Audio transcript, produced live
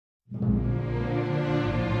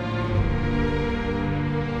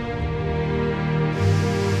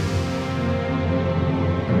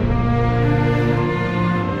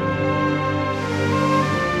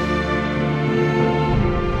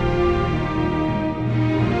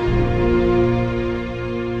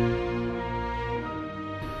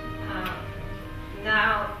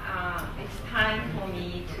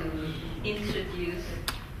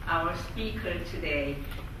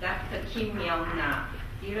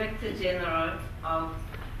Director General of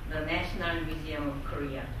the National Museum of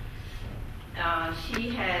Korea. She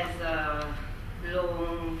has a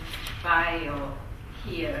long bio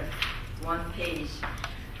here, one page,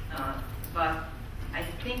 but I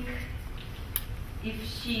think if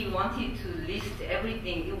she wanted to list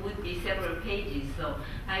everything, it would be several pages, so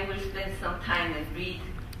I will spend some time and read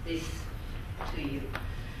this to you.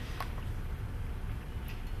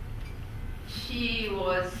 She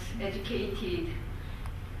was educated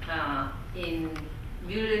in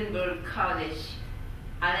Muhlenberg College,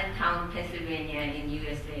 Allentown, Pennsylvania in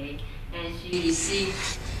USA, and she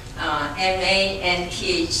received MA and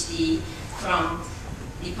PhD from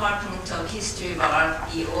Department of History of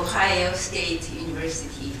Art, the Ohio State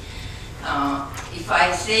University. If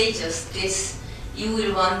I say just this, you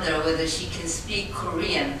will wonder whether she can speak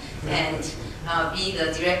Korean and be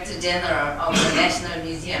the Director General of the National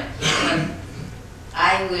Museum.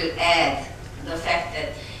 I will add the fact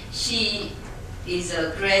that she is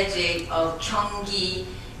a graduate of Gyeonggi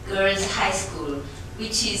Girls High School,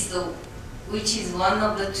 which is one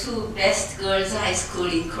of the two best girls' high school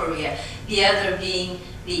in Korea, the other being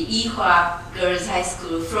the Ihwa Girls High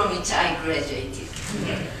School, from which I graduated.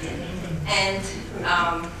 And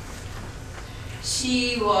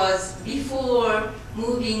she was, before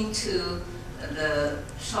moving to the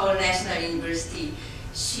Seoul National University,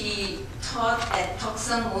 she taught at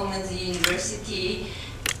Deoksan Women's University,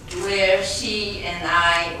 where she and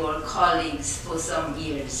I were colleagues for some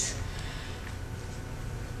years.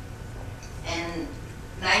 And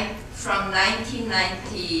from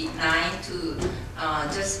 1999 to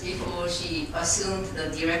just before she assumed the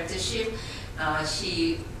directorship,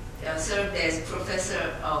 she served as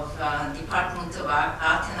professor of Department of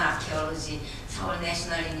Art and Archaeology, Seoul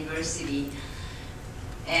National University.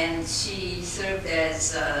 And she served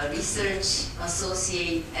as a research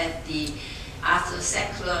associate at the Arthur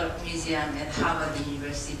Sackler Museum at Harvard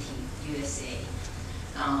University, USA.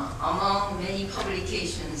 Among many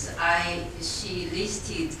publications, she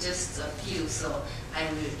listed just a few, so I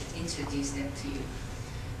will introduce them to you.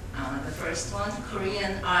 The first one,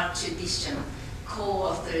 Korean Art Tradition,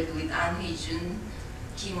 co-authored with An Hui-jun,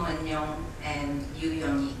 Kim Won-young, and Yoo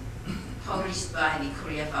Young-hee, published by the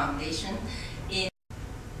Korea Foundation in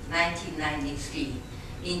 1993,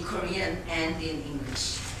 in Korean and in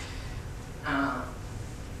English.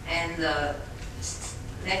 And the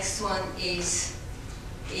next one is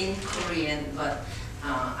in Korean, but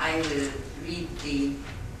I will read the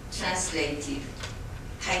translated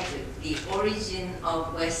title, The Origin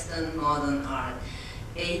of Western Modern Art,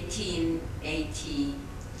 1880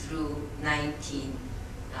 through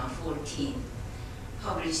 1914,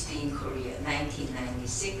 published in Korea,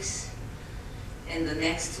 1996. And the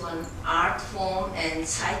next one, Art Form and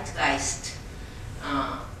Zeitgeist,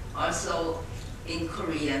 also in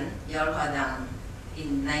Korean, 열화당,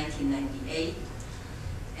 in 1998.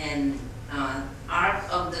 And Art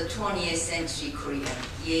of the 20th Century Korea,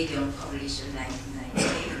 Yegeong, published in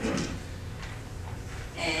 1998.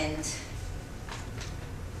 And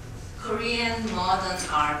Korean Modern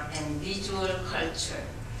Art and Visual Culture.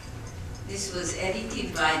 This was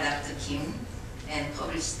edited by Dr. Kim and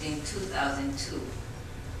published in 2002.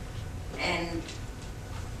 And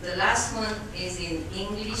the last one is in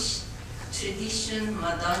English, Tradition,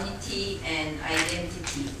 Modernity, and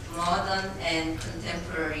Identity, Modern and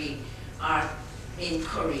Contemporary Art in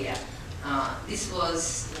Korea. This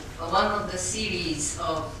was one of the series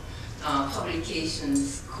of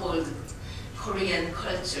publications called Korean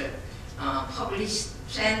Culture,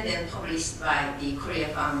 planned and published by the Korea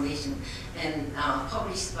Foundation and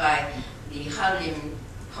published by the Harlem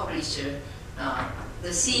publisher. The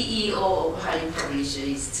CEO of Harlem Publisher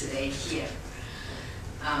is today here.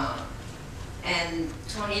 And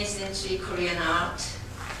 20th Century Korean Art,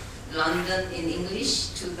 London in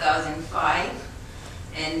English, 2005,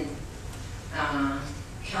 and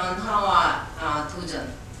견화와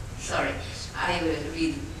도전. Sorry, I will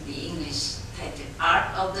read the English title.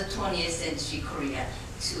 Art of the 20th Century Korea,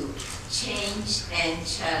 2, Change and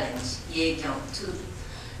Challenge, Yegeong,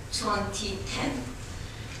 2010.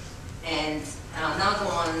 And another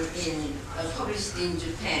one published in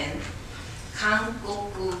Japan,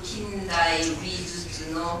 Kankoku Kindai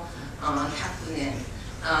Bijutsu no Hyakunen.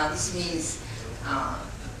 This means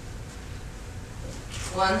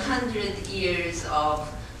 100 years of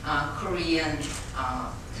Korean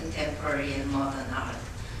contemporary and modern art.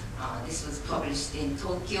 This was published in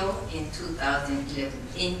Tokyo in 2011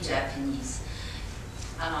 in Japanese.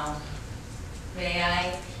 May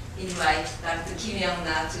I invite Dr. Kim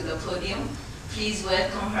Youngna to the podium. Please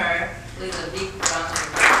welcome her with a big round of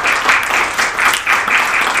applause.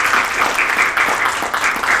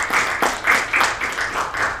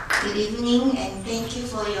 evening, and thank you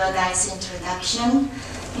for your nice introduction.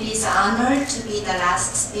 It is an honor to be the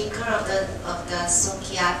last speaker of the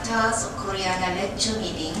Societas or Koreana lecture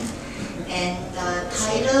meeting. And the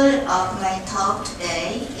title of my talk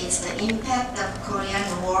today is The Impact of Korean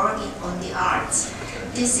War on the Arts.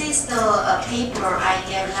 This is the paper I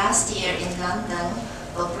gave last year in London,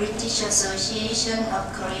 the British Association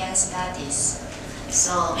of Korean Studies.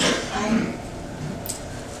 So I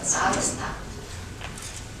will start.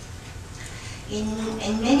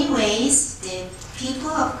 In many ways, the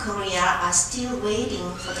people of Korea are still waiting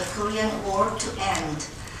for the Korean War to end.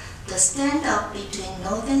 The standoff between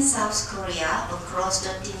North and South Korea across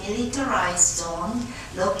the demilitarized zone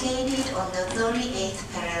located on the 38th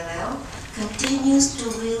parallel continues to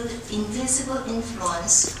wield invisible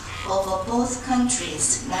influence over both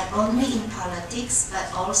countries, not only in politics but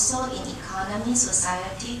also in economy,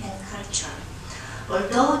 society, and culture.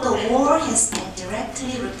 Although the war has been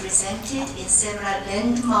directly represented in several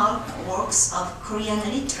landmark works of Korean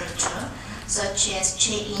literature, such as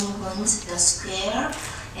Choi In-hoon's The Square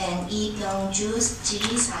and Lee Byung-ju's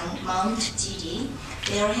Jirisan Mount Jiri,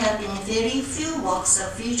 there have been very few works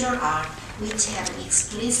of visual art which have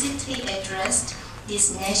explicitly addressed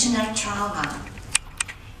this national trauma.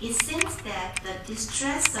 It seems that the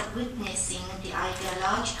distress of witnessing the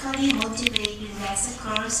ideologically motivated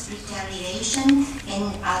massacres, retaliation,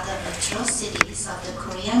 and other atrocities of the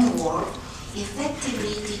Korean War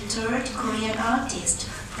effectively deterred Korean artists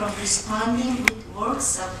from responding with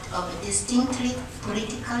works of a distinctly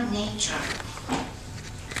political nature.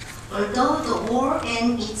 Although the war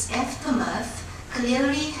and its aftermath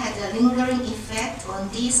clearly had a lingering effect on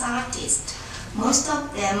these artists, most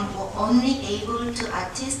of them were only able to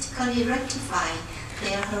artistically rectify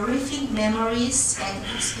their horrific memories and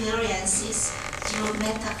experiences through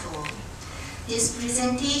metaphor. This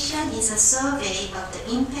presentation is a survey of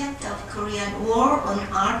the impact of Korean War on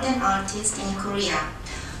art and artists in Korea.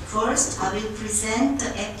 First, I will present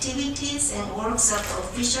the activities and works of the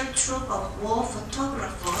official troupe of war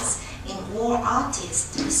photographers and war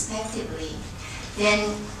artists, respectively.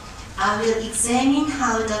 Then, I will examine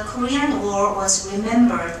how the Korean War was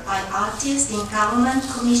remembered by artists in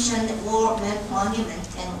government-commissioned war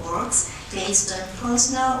monuments and works based on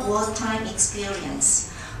personal wartime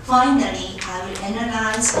experience. Finally, I will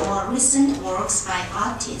analyze more recent works by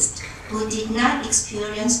artists who did not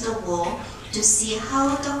experience the war to see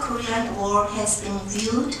how the Korean War has been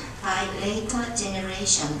viewed by later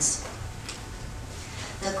generations.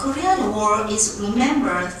 The Korean War is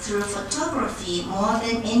remembered through photography more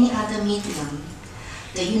than any other medium.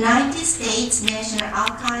 The United States National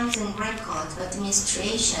Archives and Records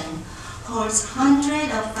Administration holds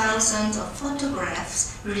hundreds of thousands of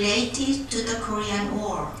photographs related to the Korean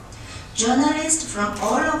War. Journalists from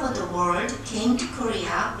all over the world came to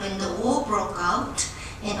Korea when the war broke out,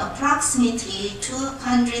 and approximately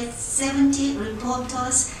 270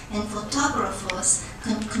 reporters and photographers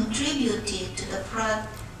contributed to the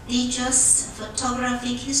prodigious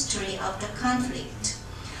photographic history of the conflict.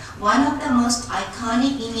 One of the most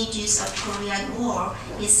iconic images of Korean War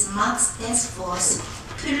is Max Desfor's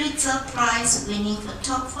Pulitzer Prize-winning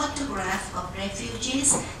photograph of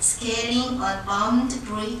refugees scaling a bombed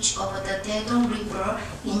bridge over the Daedong River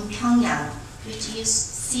in Pyongyang, which you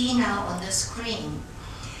see now on the screen.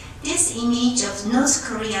 This image of North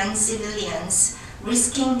Korean civilians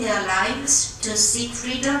risking their lives to seek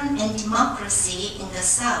freedom and democracy in the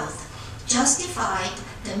South justified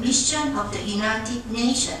the mission of the United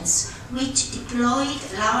Nations, which deployed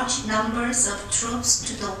large numbers of troops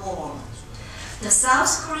to the war. The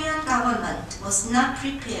South Korean government was not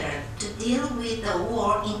prepared to deal with the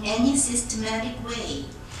war in any systematic way.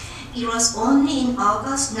 It was only in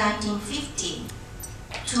August 1950,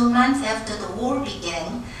 2 months after the war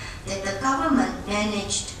began, that the government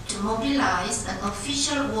managed to mobilize an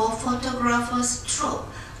official war photographers troupe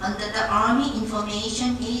under the Army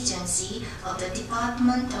Information Agency of the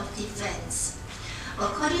Department of Defense.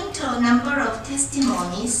 According to a number of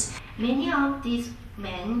testimonies, many of these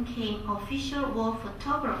men became official war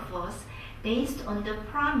photographers based on the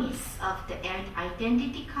promise of the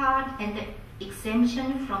identity card and the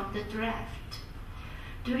exemption from the draft.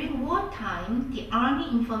 During wartime, the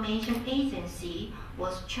Army Information Agency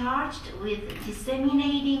was charged with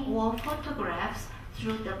disseminating war photographs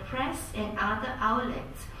through the press and other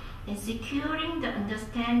outlets and securing the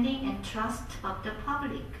understanding and trust of the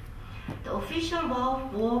public. The official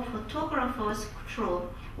war photographers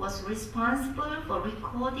troupe was responsible for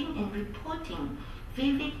recording and reporting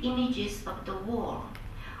vivid images of the war.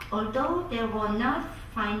 Although they were not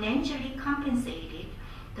financially compensated,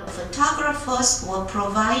 The photographers were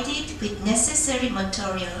provided with necessary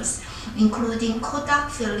materials, including Kodak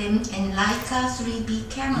film and Leica 3B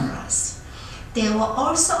cameras. They were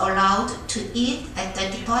also allowed to eat at the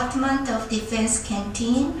Department of Defense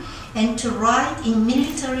canteen and to ride in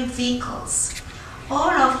military vehicles.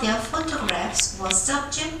 All of their photographs were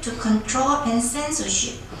subject to control and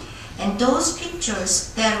censorship, and those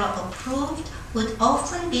pictures that were approved would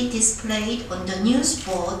often be displayed on the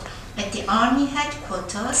newsboard at the Army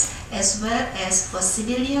headquarters as well as for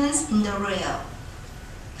civilians in the rear.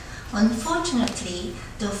 Unfortunately,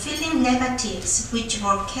 the film negatives which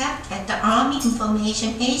were kept at the Army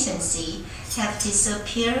Information Agency have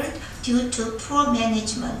disappeared due to poor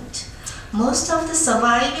management. Most of the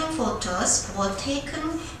surviving photos were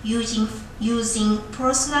taken using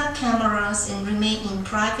personal cameras and remain in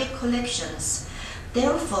private collections.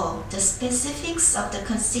 Therefore, the specifics of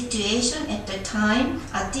the situation at the time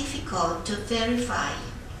are difficult to verify.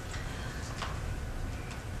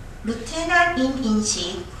 Lieutenant Im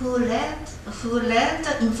In-sik, who led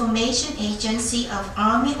the Information Agency of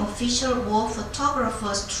Army Official War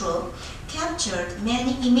Photographers Troop, captured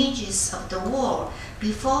many images of the war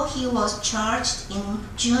before he was charged in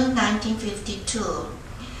June 1952.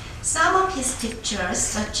 Some of his pictures,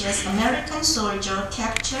 such as American soldier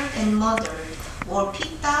captured and murdered, were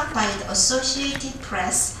picked up by the Associated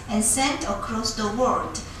Press and sent across the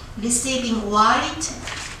world, receiving wide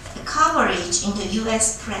coverage in the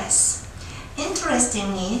US press.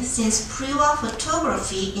 Interestingly, since pre-war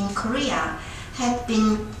photography in Korea had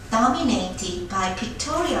been dominated by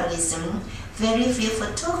pictorialism, very few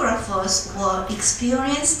photographers were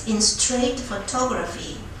experienced in straight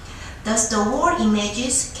photography. Thus, the war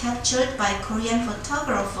images captured by Korean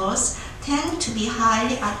photographers tend to be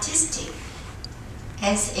highly artistic,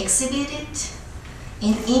 as exhibited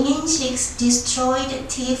in Im In-sik's destroyed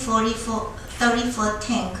T-34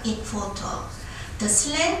 tank in photo. The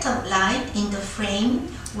slant of light in the frame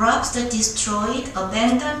robs the destroyed,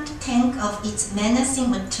 abandoned tank of its menacing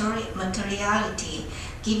materiality,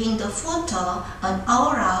 giving the photo an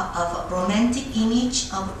aura of a romantic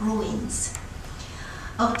image of ruins.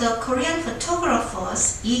 Of the Korean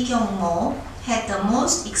photographers, Youngna had the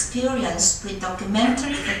most experience with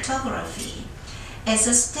documentary photography. As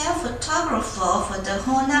a staff photographer for the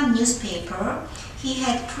Honam newspaper, he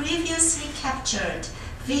had previously captured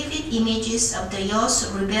vivid images of the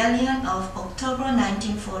Youth Rebellion of October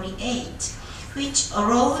 1948, which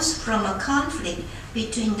arose from a conflict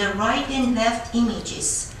between the right and left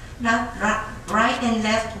images. Right and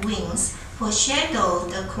left wings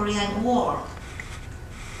foreshadowed the Korean War.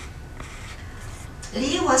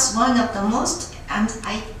 Lee was one of the most, I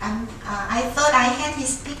thought I had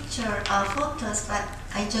his picture photos, but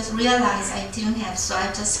I just realized I didn't have, so I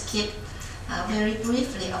just skipped very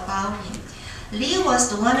briefly about him. Lee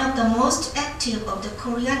was one of the most active of the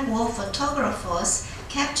Korean War photographers,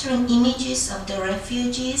 capturing images of the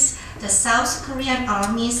refugees, the South Korean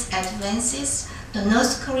Army's advances, the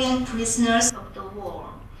North Korean prisoners of the war.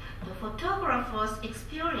 The photographers'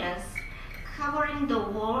 experience covering the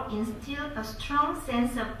war instilled a strong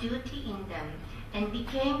sense of duty in them and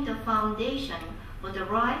became the foundation for the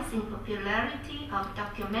rise in popularity of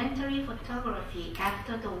documentary photography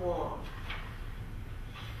after the war.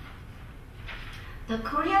 The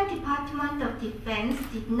Korean Department of Defense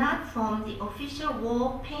did not form the official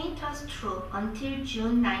war painters troupe until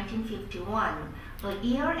June 1951, a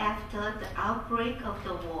year after the outbreak of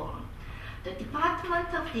the war. The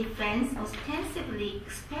Department of Defense ostensibly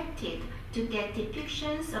expected to get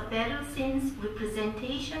depictions of battle scenes,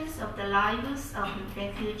 representations of the lives of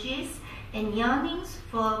refugees, and yearnings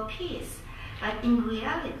for peace, but in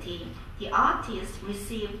reality, the artists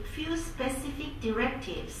received few specific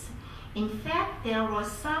directives. In fact, there were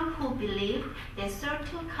some who believed that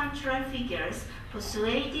certain cultural figures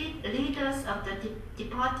persuaded leaders of the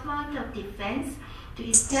Department of Defense to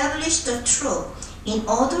establish the troupe in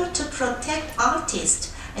order to protect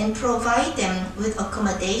artists and provide them with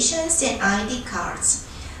accommodations and ID cards.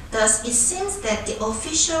 Thus, it seems that the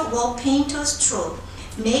official war painters troupe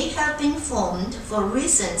may have been formed for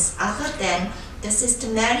reasons other than the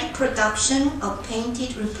systematic production of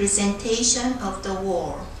painted representation of the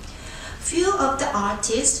war. Few of the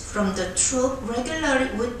artists from the troupe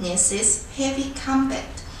regularly witnesses heavy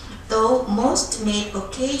combat, though most made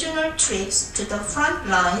occasional trips to the front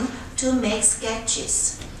line to make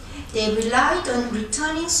sketches. They relied on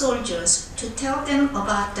returning soldiers to tell them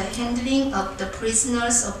about the handling of the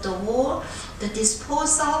prisoners of the war, the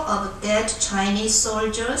disposal of dead Chinese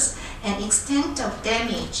soldiers, and extent of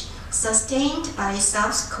damage sustained by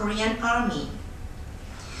South Korean Army.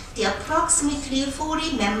 the approximately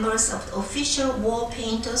 40 members of the official war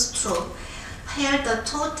painters troupe held a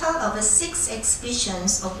total of 6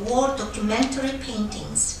 exhibitions of war documentary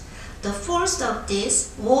paintings. The first of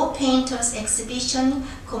these, War Painters Exhibition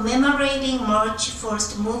commemorating March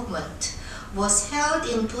 1st movement, was held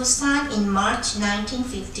in Busan in March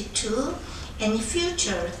 1952 and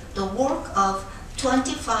featured the work of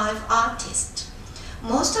 25 artists.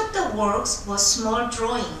 Most of the works were small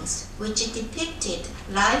drawings which depicted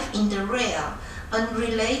life in the rear,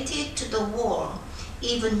 unrelated to the war.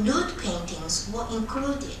 Even nude paintings were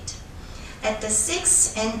included. At the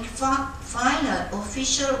 6th and final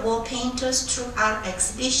official War Painters Troupe Art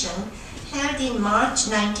Exhibition held in March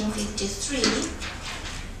 1953,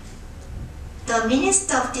 the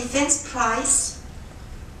Minister of Defense Prize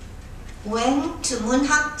went to Moon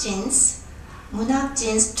Hak-jin's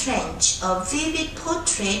trench, a vivid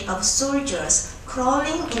portrait of soldiers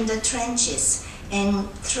crawling in the trenches and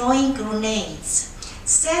throwing grenades.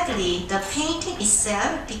 Sadly, the painting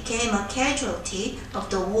itself became a casualty of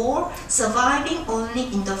the war, surviving only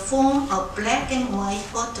in the form of black and white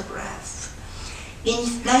photograph. In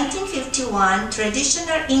 1951,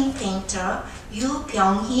 traditional ink painter Yu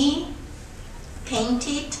Byung-hee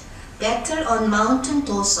painted Battle on Mountain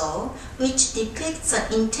Doso, which depicts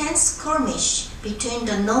an intense skirmish between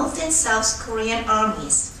the North and South Korean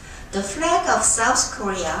armies. The flag of South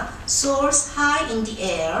Korea soars high in the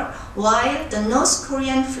air, while the North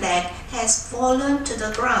Korean flag has fallen to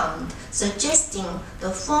the ground, suggesting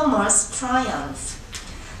the former's triumph.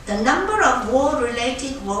 The number of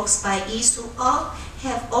war-related works by Lee Soo-ok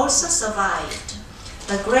have also survived.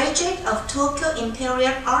 A graduate of Tokyo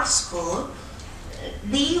Imperial Art School,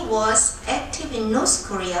 Lee was active in North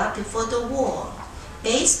Korea before the war.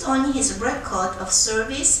 Based on his record of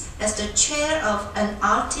service as the chair of an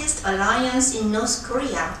artist alliance in North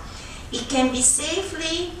Korea, it can be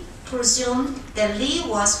safely presumed that Lee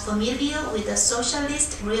was familiar with the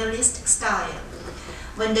socialist realistic style.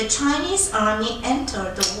 When the Chinese army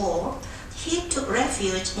entered the war, he took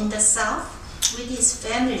refuge in the south with his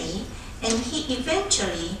family, and he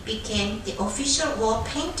eventually became the official war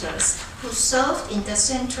painters who served in the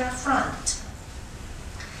Central Front.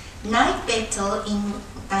 Night Battle in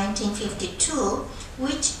 1952,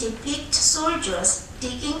 which depicts soldiers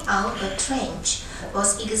digging out a trench,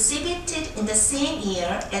 was exhibited in the same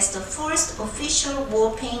year as the first official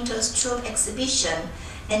War Painters Troupe exhibition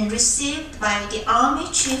and received by the Army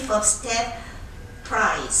Chief of Staff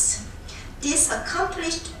Prize. This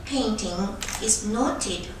accomplished painting is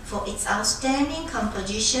noted for its outstanding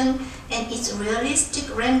composition and its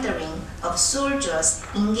realistic rendering of soldiers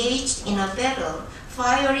engaged in a battle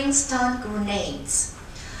firing stun grenades.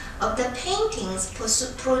 Of the paintings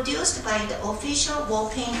produced by the official War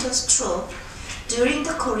Painters Troupe during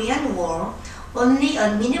the Korean War, only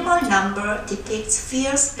a minimal number depicts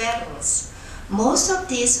fierce battles. Most of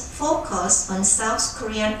these focus on South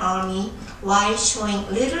Korean army while showing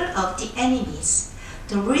little of the enemies.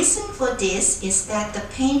 The reason for this is that the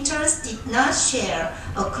painters did not share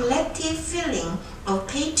a collective feeling of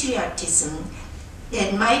patriotism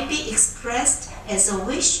that might be expressed as a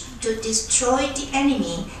wish to destroy the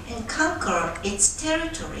enemy and conquer its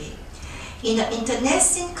territory. In an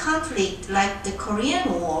internecine conflict like the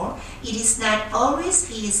Korean War, it is not always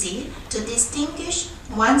easy to distinguish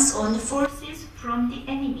one's own forces from the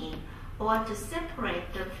enemy or to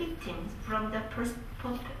separate the victims from the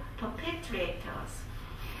perpetrators.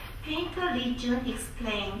 Painter Lee Jun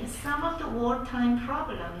explained some of the wartime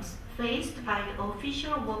problems faced by the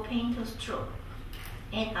official War Painters Troupe,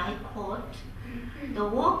 and I quote, "The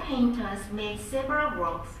war painters made several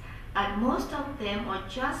works, but most of them are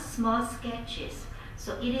just small sketches,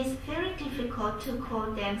 so it is very difficult to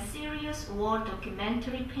call them serious war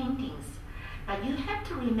documentary paintings. But you have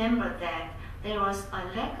to remember that there was a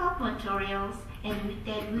lack of materials and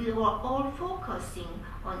that we were all focusing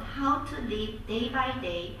on how to live day by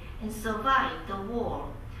day and survive the war.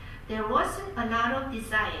 There wasn't a lot of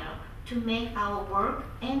desire to make our work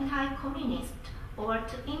anti-communist or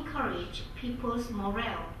to encourage people's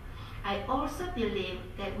morale. I also believe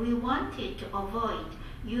that we wanted to avoid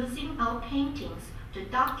using our paintings to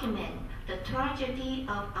document the tragedy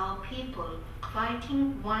of our people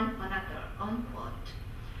fighting one another," unquote.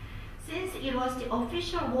 Since it was the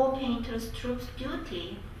official War Painters Troupe's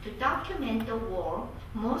duty to document the war,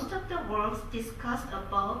 most of the works discussed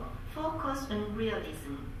above focused on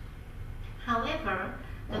realism. However,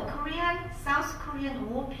 the South Korean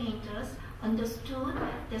war painters understood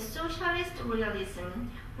that socialist realism,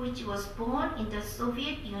 which was born in the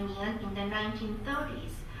Soviet Union in the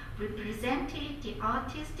 1930s, represented the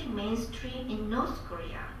artistic mainstream in North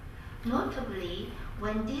Korea. Notably,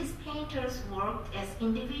 when these painters worked as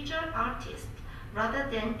individual artists rather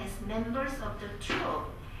than as members of the troupe,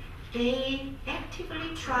 they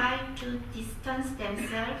actively tried to distance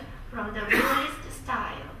themselves from the realist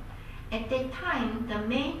style. At that time, the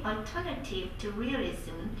main alternative to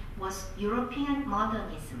realism was European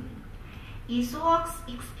modernism. Isaacs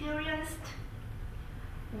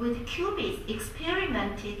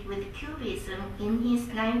experimented with Cubism in his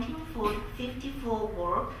 1954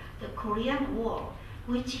 work, The Korean War,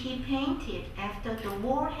 which he painted after the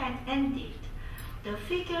war had ended. The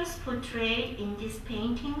figures portrayed in this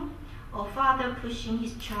painting, a father pushing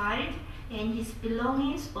his child and his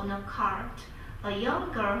belongings on a cart, a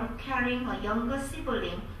young girl carrying a younger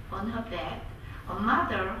sibling on her back, a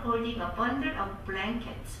mother holding a bundle of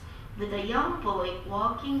blankets, with a young boy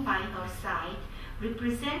walking by her side,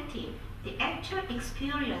 representing the actual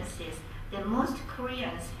experiences that most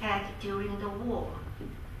Koreans had during the war.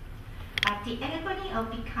 The agony of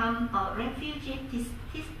becoming a refugee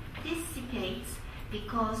dissipates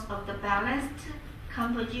because of the balanced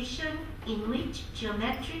composition in which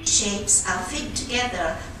geometric shapes are fit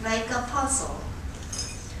together like a puzzle.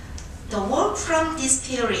 The work from this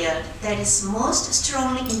period that is most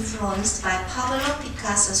strongly influenced by Pablo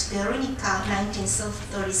Picasso's Guernica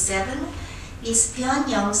 1937 is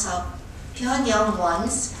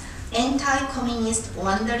Pyongyang-won's Anti-Communist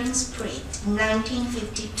Wandering Spirit in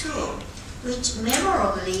 1952, which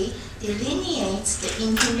memorably delineates the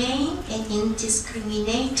inhumane and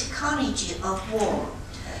indiscriminate carnage of war.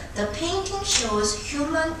 The painting shows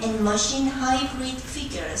human and machine hybrid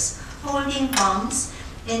figures holding bombs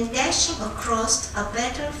and dashing across a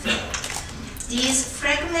battlefield. These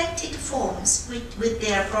fragmented forms, with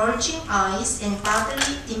their bulging eyes and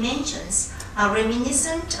bodily dimensions, are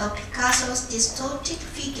reminiscent of Picasso's distorted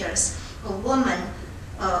figures of women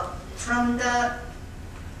from the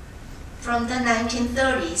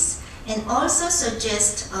 1930s, and also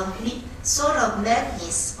suggest a sort of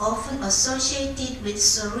madness often associated with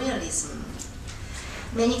surrealism.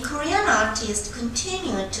 Many Korean artists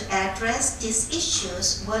continued to address these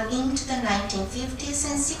issues well into the 1950s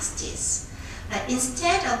and 60s.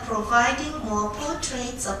 Instead of providing more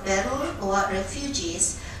portraits of battle or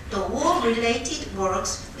refugees, the war-related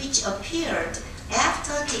works which appeared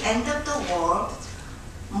after the end of the war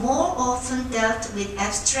more often dealt with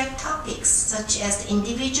abstract topics such as the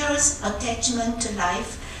individual's attachment to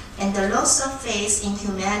life and the loss of faith in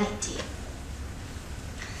humanity.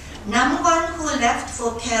 Namgwan, who left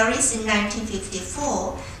for Paris in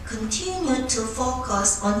 1954, continued to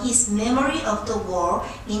focus on his memory of the war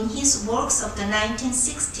in his works of the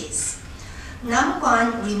 1960s.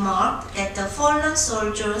 Namgwan remarked that the fallen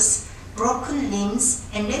soldiers, broken limbs,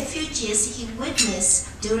 and refugees he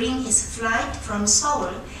witnessed during his flight from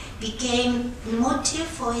Seoul became motif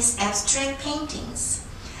for his abstract paintings.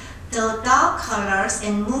 The dark colors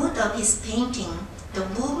and mood of his painting, the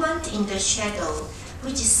movement in the shadow,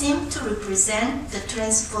 which seemed to represent the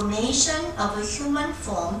transformation of a human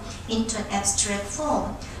form into an abstract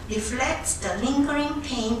form, reflects the lingering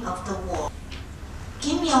pain of the war.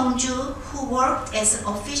 Kim Young-ju, who worked as an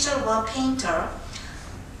official war painter,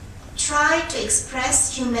 tried to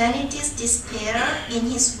express humanity's despair in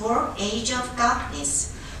his work Age of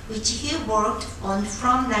Darkness, which he worked on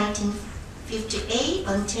from 1958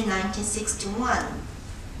 until 1961.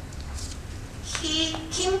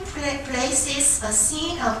 Kim places a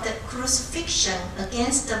scene of the crucifixion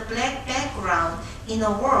against the black background in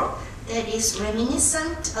a work that is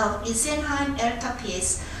reminiscent of Isenheim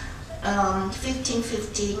Altarpiece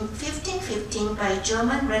 1515 by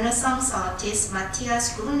German Renaissance artist Matthias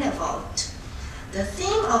Grunewald. The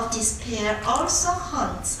theme of despair also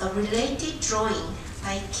haunts a related drawing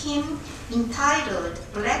by Kim entitled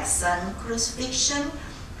Black Sun Crucifixion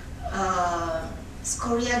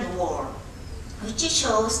Korean War, which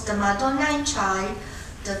shows the Madonna and Child,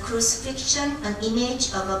 the crucifixion, an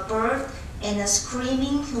image of a bird and a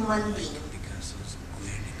screaming human being.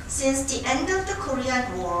 Since the end of the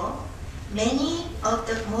Korean War, many of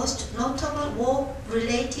the most notable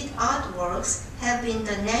war-related artworks have been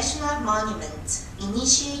the national monuments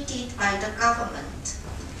initiated by the government.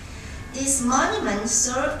 These monuments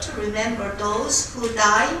serve to remember those who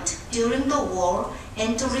died during the war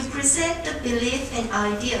and to represent the belief and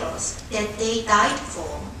ideals that they died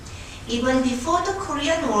for. Even before the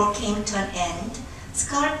Korean War came to an end,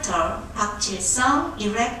 sculptor Park Jil-sung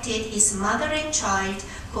erected his Mother and Child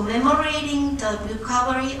commemorating the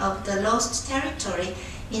recovery of the lost territory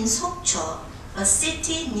in Sokcho, a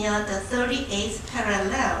city near the 38th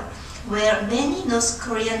parallel, where many North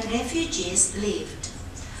Korean refugees lived.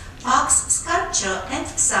 Park's sculpture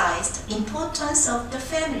emphasized the importance of the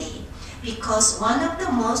family, because one of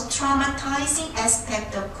the most traumatizing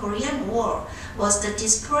aspects of Korean War was the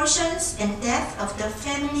dispersions and death of the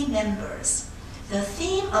family members. The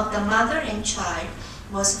theme of the mother and child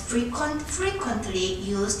was frequently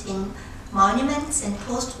used in monuments and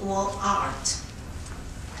post-war art.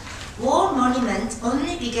 War monuments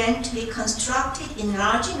only began to be constructed in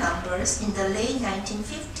large numbers in the late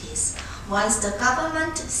 1950s, once the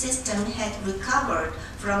government system had recovered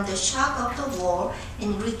from the shock of the war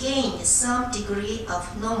and regained some degree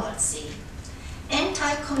of normalcy.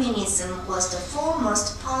 Anti-communism was the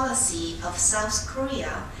foremost policy of South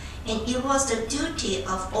Korea, and it was the duty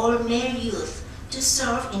of all male youth to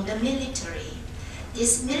serve in the military.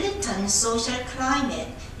 This militant social climate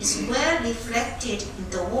is well reflected in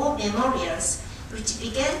the war memorials, which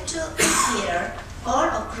began to appear all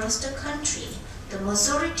across the country, the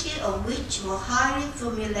majority of which were highly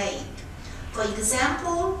formulaic. For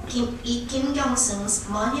example, Kim Il-sung's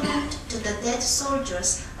monument to the dead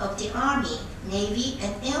soldiers of the Army, Navy,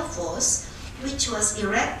 and Air Force, which was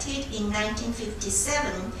erected in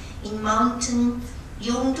 1957 in mountain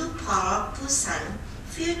Youngna Park, Busan,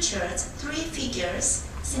 featured three figures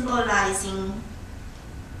symbolizing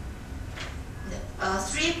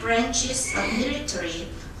three branches of military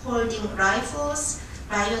holding rifles,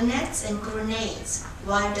 bayonets, and grenades,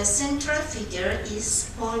 while the central figure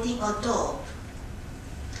is holding a dove.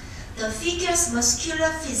 The figure's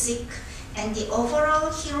muscular physique and the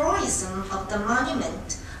overall heroism of the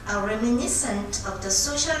monument are reminiscent of the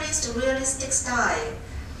socialist realistic style.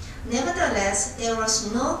 Nevertheless, there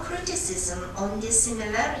was no criticism on this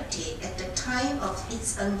similarity at the time of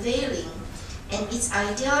its unveiling, and its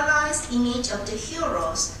idealized image of the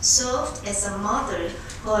heroes served as a model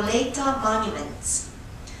for later monuments.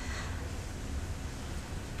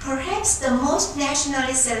 Perhaps the most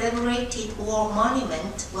nationally celebrated war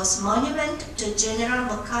monument was Monument to General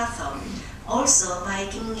MacArthur, also by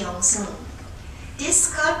Kim Il-sung. This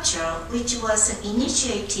sculpture, which was an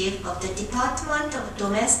initiative of the Department of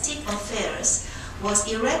Domestic Affairs,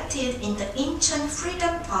 was erected in the Incheon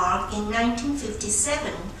Freedom Park in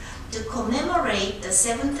 1957 to commemorate the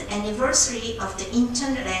 7th anniversary of the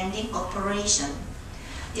Incheon landing operation.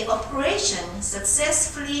 The operation,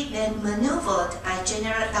 successfully maneuvered by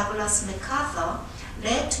General Douglas MacArthur,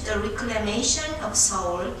 led to the reclamation of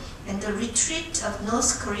Seoul and the retreat of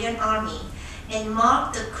North Korean army, and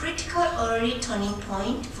marked the critical early turning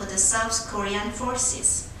point for the South Korean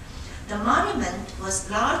forces. The monument was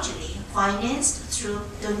largely financed through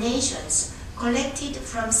donations collected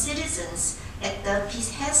from citizens at the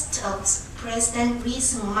behest of President Lee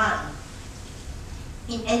Seung-man.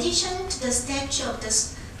 In addition to the statue of the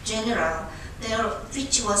general,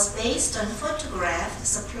 which was based on photographs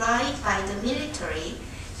supplied by the military,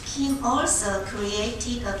 Kim also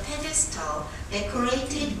created a pedestal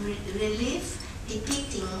decorated relief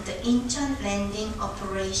depicting the Incheon landing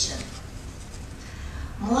operation.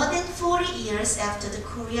 More than 40 years after the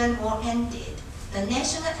Korean War ended, the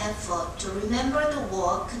national effort to remember the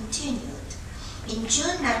war continued. In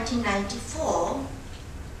June 1994,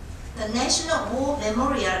 the National War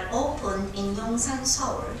Memorial opened in Yongsan,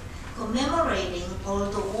 Seoul, commemorating all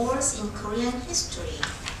the wars in Korean history.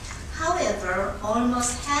 However,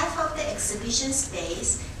 almost half of the exhibition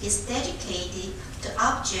space is dedicated to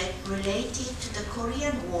objects related to the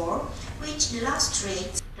Korean War, which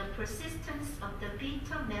illustrates the persistence of the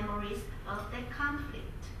bitter memories of the conflict.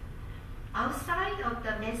 Outside of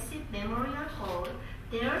the massive memorial hall,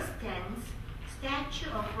 there stands statue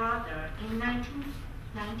of brother in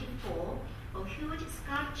 1994, a huge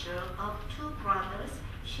sculpture of two brothers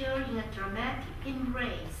sharing a dramatic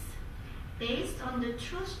embrace. Based on the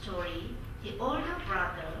true story, the older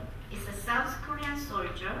brother is a South Korean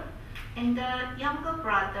soldier and the younger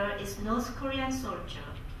brother is North Korean soldier.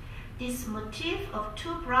 This motif of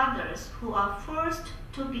two brothers who are forced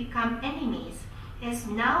to become enemies has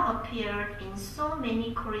now appeared in so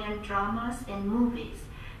many Korean dramas and movies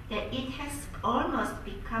that it has almost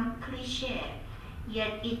become cliché,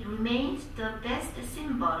 yet it remains the best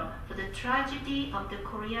symbol for the tragedy of the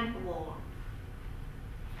Korean War.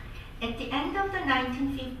 At the end of the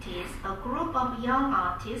 1950s, a group of young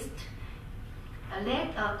artists led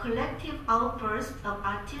a collective outburst of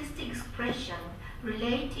artistic expression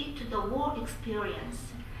related to the war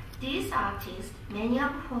experience. These artists, many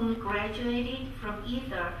of whom graduated from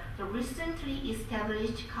either the recently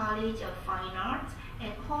established College of Fine Arts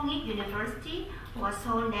at Hongik University or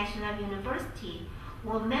Seoul National University,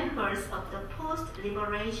 were members of the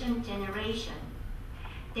post-liberation generation.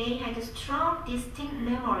 They had strong, distinct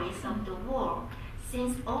memories of the war,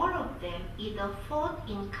 since all of them either fought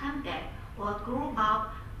in combat or grew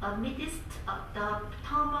up amidst the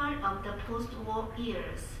turmoil of the post-war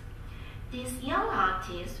years. These young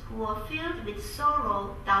artists, who were filled with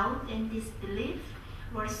sorrow, doubt, and disbelief,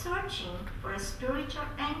 were searching for a spiritual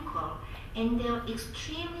anchor, and they were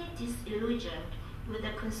extremely disillusioned with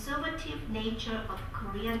the conservative nature of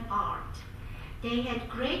Korean art. They had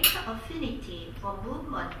greater affinity for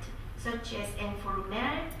movement such as informal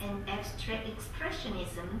and abstract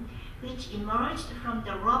expressionism, which emerged from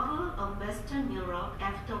the rubble of Western Europe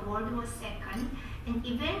after World War II and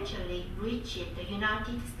eventually reached the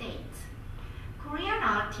United States. Korean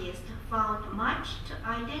artists found much to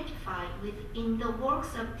identify with in the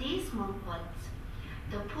works of these movements.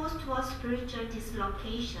 The post-war spiritual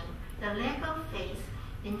dislocation, the lack of faith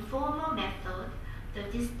in formal method, the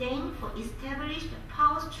disdain for established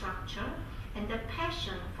power structure, and the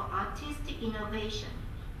passion for artistic innovation.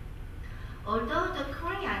 Although the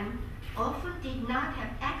Korean often did not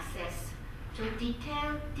have access to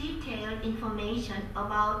detailed information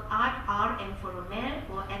about art informal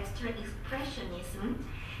or abstract expressionism,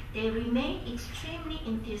 they remained extremely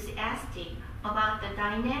enthusiastic about the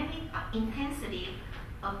dynamic intensity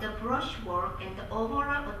of the brushwork and the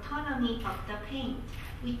overall autonomy of the paint,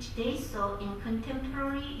 which they saw in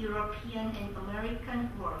contemporary European and American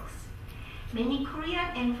works. Many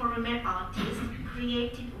Korean informal artists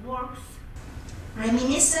created works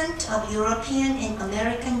reminiscent of European and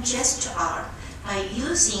American gesture art by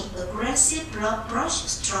using aggressive brush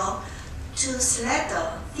stroke to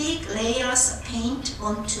slather thick layers of paint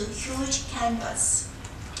onto huge canvas.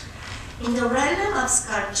 In the realm of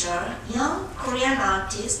sculpture, young Korean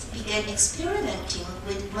artists began experimenting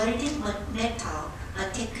with welding metal, a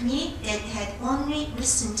technique that had only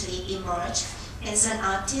recently emerged as an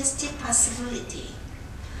artistic possibility.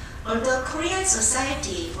 Although Korean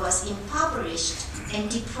society was impoverished and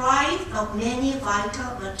deprived of many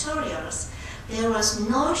vital materials, there was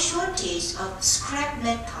no shortage of scrap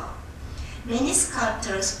metal. Many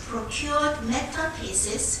sculptors procured metal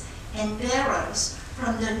pieces and barrels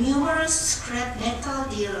from the numerous scrap metal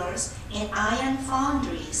dealers and iron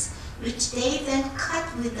foundries, which they then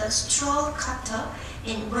cut with a straw cutter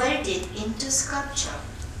and welded into sculpture.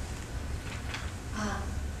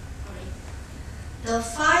 The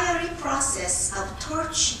fiery process of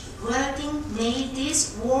torch welding made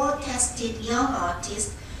these war-tested young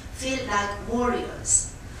artists feel like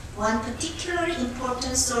warriors. One particularly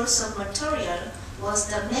important source of material was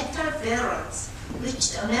the metal barrels,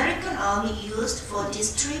 which the American Army used for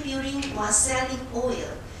distributing or selling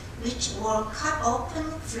oil, which were cut open,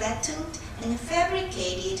 flattened, and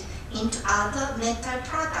fabricated into other metal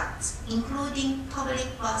products, including public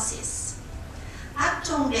buses. Park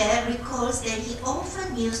Jong-bae recalls that he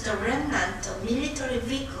often used the remnant of military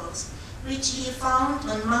vehicles, which he found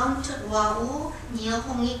on Mount Wau near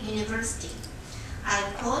Hongik University. I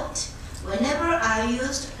quote, "Whenever I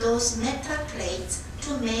used those metal plates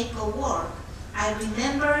to make a work, I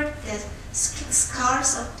remembered the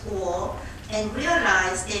scars of war and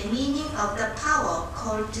realized the meaning of the power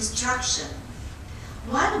called destruction."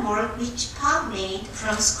 One work which Park made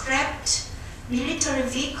from scrapped military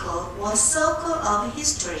vehicle was Circle of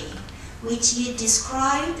History, which he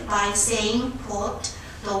described by saying, quote,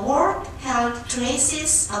 "The work held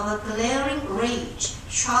traces of a glaring rage,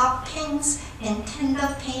 sharp pains and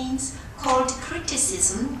tender pains called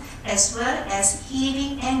criticism, as well as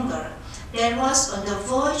heaving anger that was on the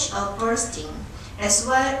verge of bursting, as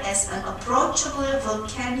well as an approachable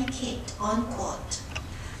volcanic heat," unquote.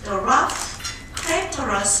 The rough,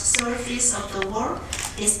 craterous surface of the work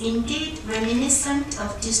is indeed reminiscent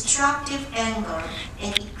of destructive anger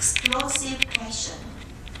and explosive passion.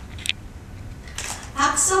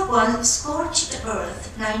 Park Seok-won's Scorched Earth,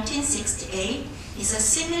 1968, is a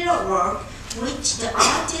similar work which the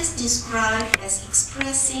artist described as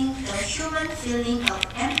expressing the human feeling of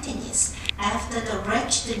emptiness after the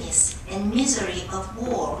wretchedness and misery of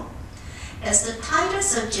war. As the title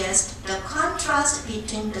suggests, the contrast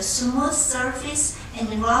between the smooth surface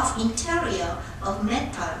and rough interior of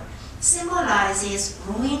metal symbolizes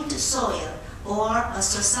ruined soil or a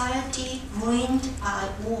society ruined by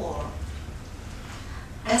war.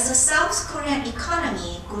 As the South Korean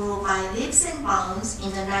economy grew by leaps and bounds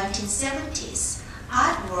in the 1970s,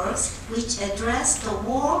 artworks which addressed the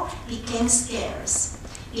war became scarce.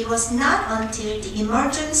 It was not until the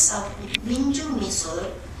emergence of Minjung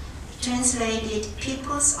Misul, translated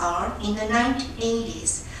people's art, in the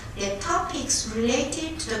 1980s, that topics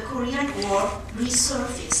related to the Korean War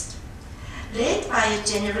resurfaced. Led by a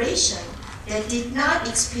generation that did not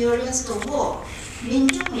experience the war,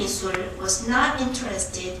 Minjung Misul was not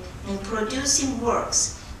interested in producing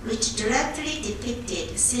works which directly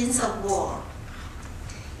depicted scenes of war.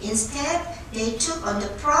 Instead, they took on the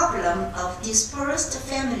problem of dispersed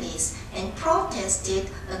families and protested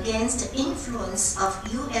against the influence of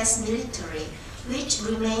U.S. military, which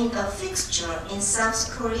remained a fixture in South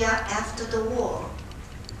Korea after the war.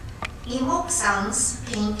 Im Ok-sang's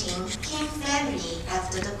painting Kim Family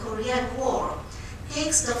after the Korean War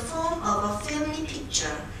takes the form of a family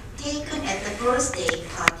picture taken at the birthday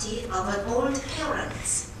party of an old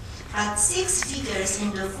parent, but 6 figures in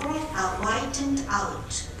the group are whitened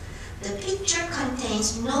out. The picture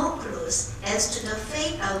contains no clues as to the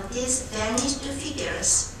fate of these vanished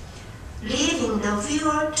figures, leaving the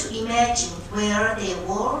viewer to imagine where they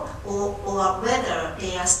were or whether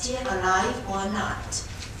they are still alive or not.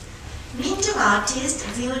 Minjung artists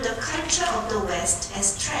view the culture of the West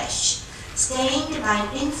as trash, stained by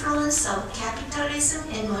influence of capitalism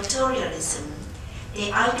and materialism.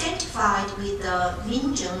 They identified with the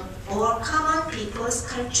Minjung or common people's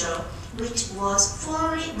culture, which was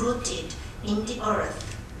firmly rooted in the earth.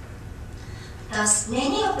 Thus,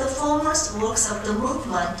 many of the foremost works of the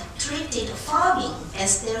movement treated farming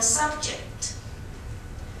as their subject.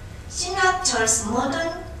 Sinatter's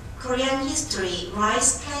modern Korean history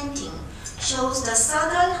rice planting shows the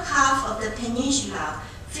southern half of the peninsula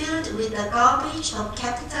filled with the garbage of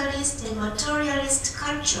capitalist and materialist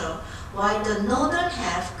culture, while the northern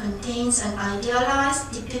half contains an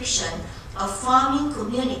idealized depiction of farming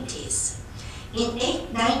communities. In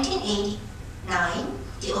 1989,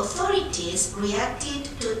 the authorities reacted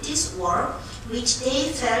to this work, which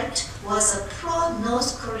they felt was a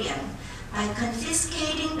pro-North Korean, by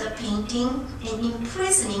confiscating the painting and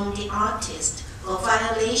imprisoning the artist for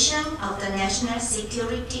violation of the national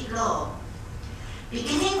security law.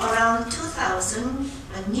 Beginning around 2000,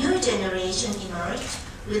 a new generation emerged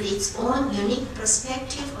with its own unique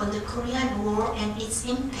perspective on the Korean War and its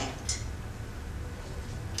impact.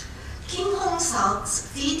 Kim Hong-seok's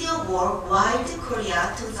video work Wild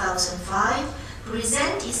Korea 2005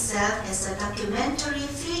 presents itself as a documentary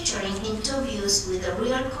featuring interviews with the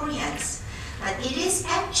real Koreans, but it is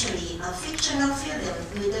actually a fictional film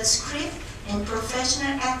with a script and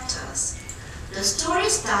professional actors. The story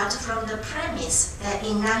starts from the premise that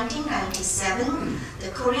in 1997, the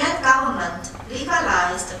Korean government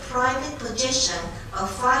legalized the private possession of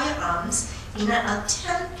firearms in an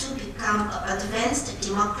attempt to become an advanced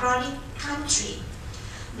democratic country.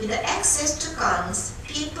 With the access to guns,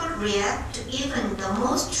 people react to even the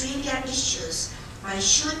most trivial issues by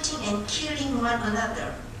shooting and killing one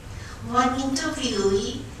another. One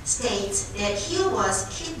interviewee states that he was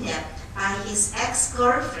kidnapped by his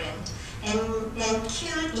ex-girlfriend and then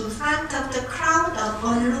killed in front of the crowd of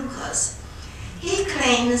onlookers. He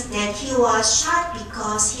claims that he was shot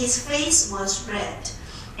because his face was red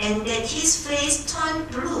and that his face turned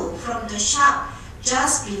blue from the shock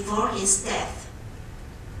just before his death.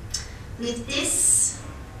 With this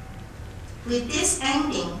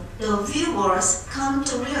ending, the viewers come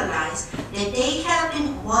to realize that they have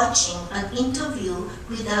been watching an interview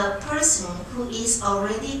with a person who is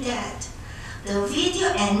already dead. The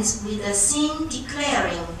video ends with a scene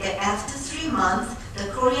declaring that after 3 months,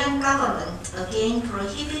 the Korean government again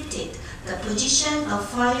prohibited the possession of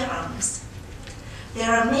firearms.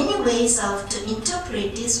 There are many ways to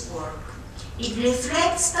interpret this work. It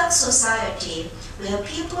reflects the society where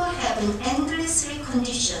people have been endlessly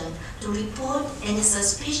conditioned to report any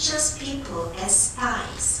suspicious people as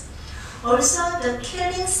spies. Also, the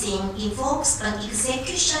killing scene evokes an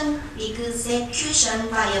execution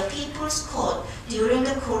by a people's court during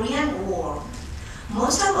the Korean War.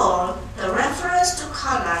 Most of all, the reference to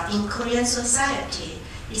color in Korean society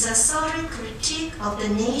is a subtle critique of the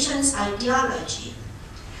nation's ideology.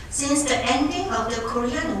 Since the ending of the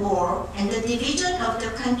Korean War and the division of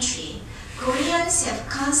the country, Koreans have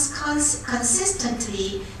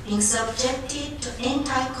consistently been subjected to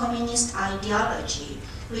anti-communist ideology,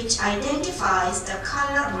 which identifies the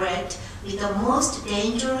color red with the most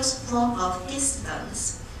dangerous form of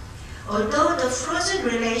dissidence. Although the frozen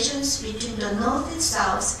relations between the North and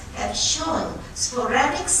South have shown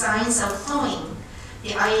sporadic signs of thawing,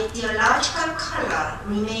 the ideological color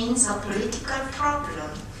remains a political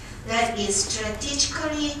problem that is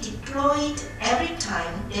strategically deployed every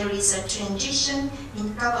time there is a transition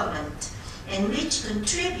in government, and which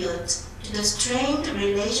contributes to the strained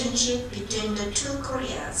relationship between the two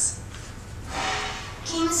Koreas.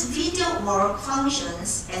 Kim's video work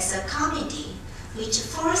functions as a comedy which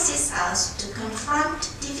forces us to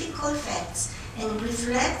confront difficult facts and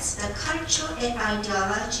reflects the culture and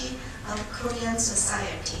ideology of Korean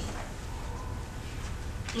society.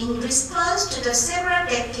 In response to the several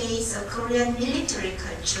decades of Korean military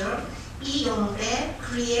culture, Youngna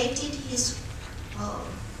created his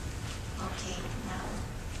Okay, now.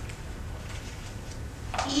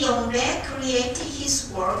 Youngna created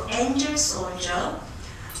his work Angel Soldier,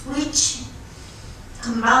 which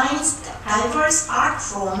combines diverse art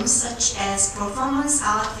forms such as performance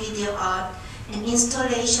art, video art, and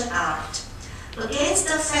installation art. Against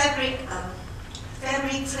the fabric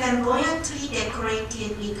flamboyantly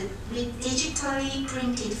decorated with digitally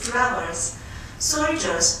printed flowers,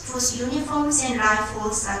 soldiers whose uniforms and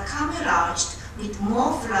rifles are camouflaged with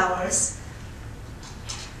more flowers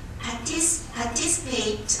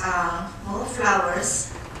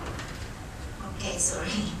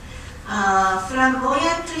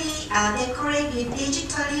flamboyantly decorated with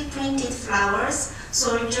digitally printed flowers,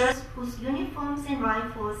 soldiers whose uniforms and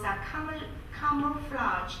rifles are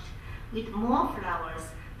camouflaged with more flowers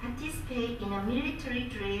participate in a military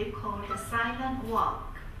drill called the silent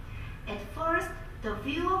walk. At first, the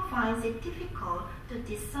viewer finds it difficult to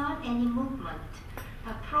discern any movement,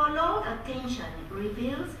 but prolonged attention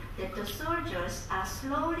reveals that the soldiers are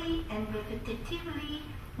slowly and repetitively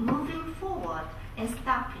moving forward and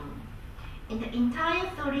stopping. In the entire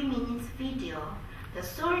 30 minutes video, the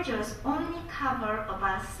soldiers only cover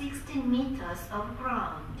about 16 meters of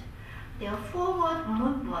ground. Their forward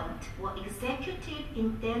movement was executed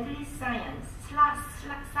in deadly silence,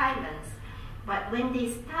 but when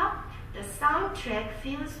they stop, the soundtrack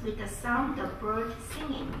fills with the sound of birds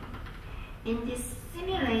singing. In this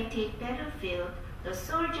simulated battlefield, the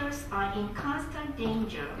soldiers are in constant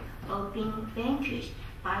danger of being vanquished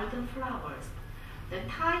by the flowers. The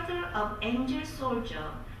title of Angel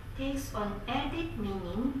Soldier takes on added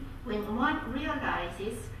meaning when one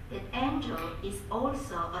realizes that angel is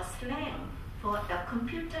also a slang for a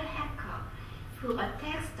computer hacker who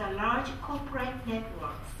attacks the large corporate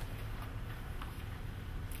networks.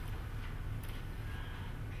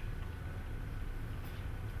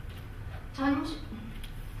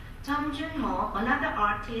 Jeon Junho, another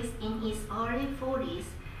artist in his early 40s,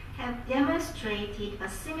 have demonstrated a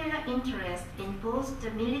similar interest in both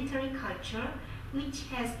the military culture, which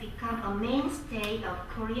has become a mainstay of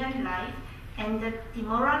Korean life, and the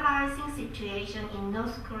demoralizing situation in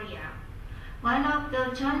North Korea. One of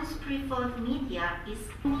the Jeon's preferred media is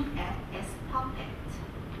as puppet.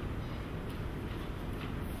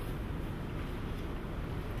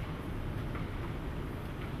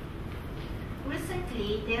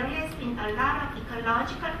 Recently, there has been a lot of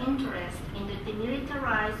ecological interest in the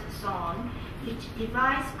demilitarized zone, which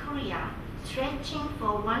divides Korea, stretching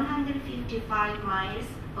for 155 miles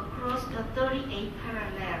across the 38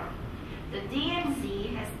 parallel. The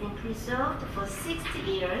DMZ has been preserved for 60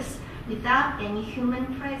 years without any human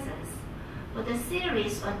presence. For the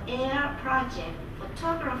series on air project,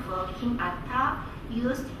 photographer Kim Atta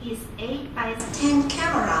used his 8x10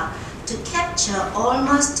 camera to capture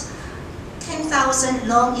almost 10,000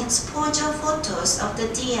 long exposure photos of the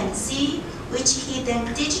DMZ, which he then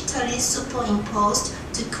digitally superimposed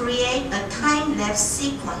to create a time-lapse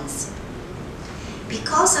sequence.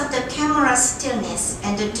 Because of the camera's stillness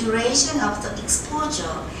and the duration of the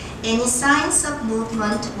exposure, any signs of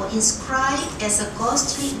movement were inscribed as a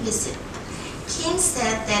ghostly visit. Kim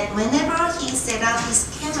said that whenever he set up his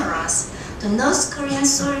cameras, the North Korean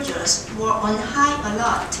soldiers were on high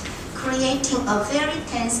alert, creating a very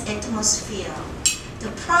tense atmosphere.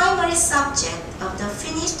 The primary subject of the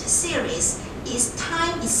finished series is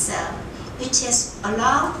time itself, which has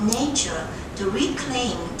allowed nature to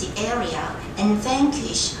reclaim the area and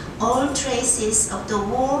vanquish all traces of the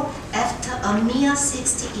war after a mere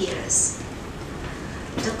 60 years.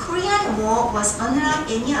 The Korean War was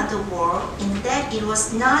unlike any other war in that it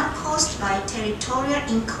was not caused by territorial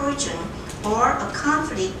incursion or a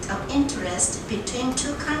conflict of interest between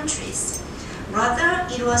two countries. Rather,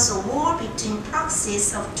 it was a war between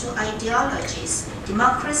proxies of two ideologies,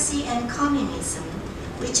 democracy and communism,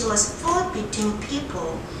 which was fought between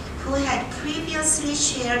people who had previously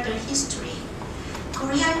shared a history.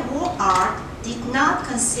 Korean war art did not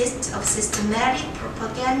consist of systematic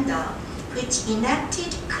propaganda, which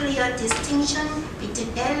enacted clear distinction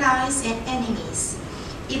between allies and enemies.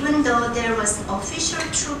 Even though there was an official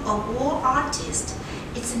troupe of war artists,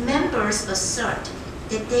 its members assert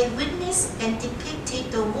that they witnessed and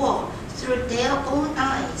depicted the war through their own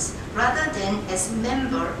eyes, rather than as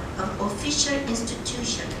members of official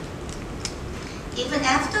institution. Even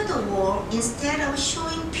after the war, instead of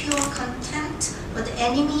showing pure contempt for the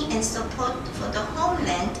enemy and support for the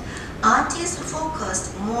homeland, artists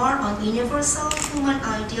focused more on universal human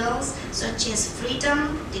ideals such as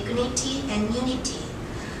freedom, dignity, and unity.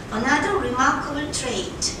 Another remarkable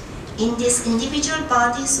trait in these individual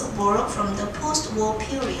bodies of work from the post-war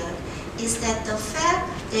period is that the fact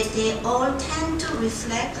that they all tend to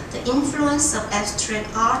reflect the influence of abstract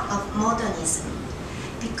art of modernism.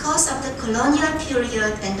 Because of the colonial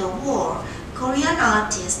period and the war, Korean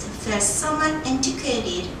artists felt somewhat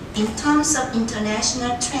antiquated in terms of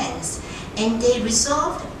international trends, and they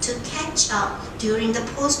resolved to catch up during the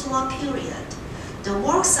post-war period. The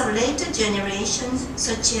works of later generations,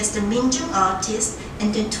 such as the Minjung artists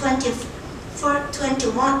and the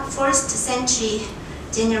 21st century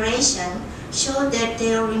generation, show that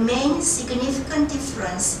there remains significant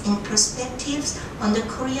difference in perspectives on the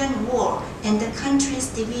Korean War and the country's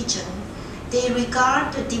division. They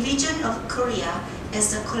regard the division of Korea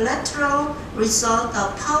as a collateral result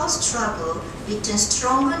of power struggle between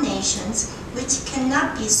stronger nations, which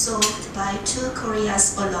cannot be solved by two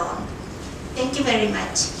Koreas alone. Thank you very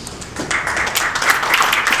much.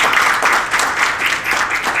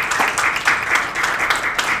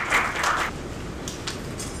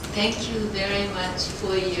 Thank you very much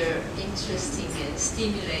for your interesting and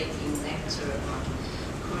stimulating lecture on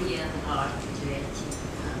Korean art related,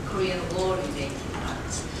 Korean war related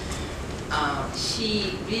arts.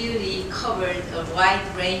 She really covered a wide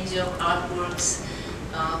range of artworks,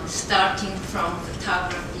 starting from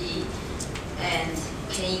photography and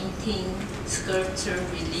painting, sculpture,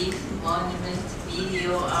 relief, monument,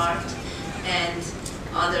 video art, and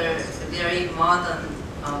other very modern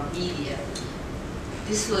media.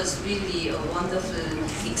 This was really a wonderful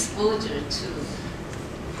exposure to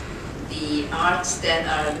the arts that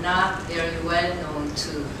are not very well known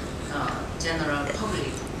to general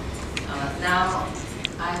public. Now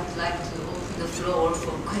I would like to open the floor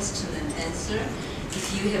for question and answer.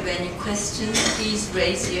 If you have any questions, please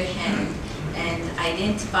raise your hand and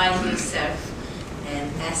identify yourself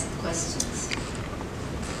and ask questions.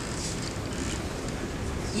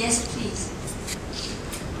 Yes, please.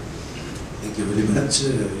 Thank you very much.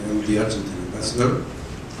 I'm the Argentine ambassador.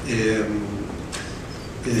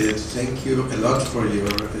 Thank you a lot for your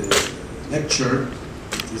lecture.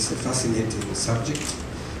 It is a fascinating subject.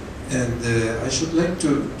 And I should like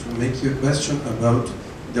to make you a question about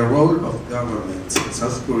the role of governments in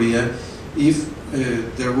South Korea if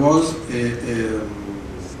there was a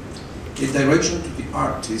direction to the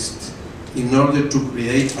artist in order to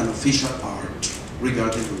create an official art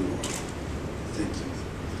regarding the war. Thank you.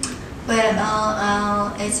 Well,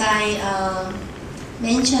 as I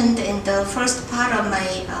mentioned in the first part of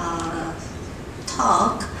my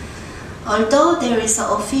talk, although there is an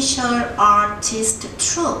official artist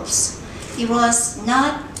troops, it was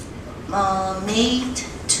not made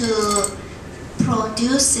to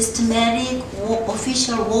produce systematic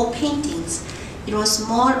official war paintings. It was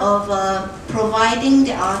more of providing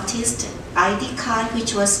the artist ID card,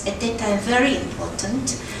 which was at that time very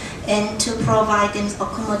important, and to provide them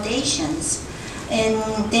accommodations. And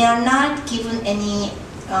they are not given any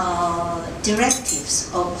directives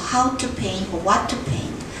of how to paint or what to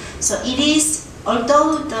paint. So it is,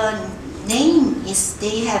 although the name is,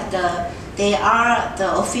 they are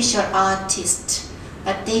the official artist,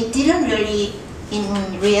 but they didn't really,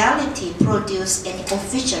 in reality, produce any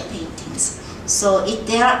official paintings. So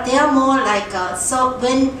they are more like, so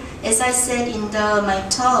when, as I said in my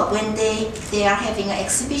talk, when they are having an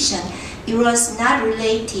exhibition, it was not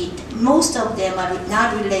related, most of them are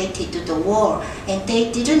not related to the war, and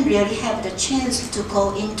they didn't really have the chance to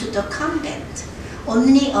go into the combat.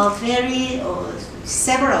 Only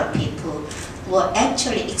several people were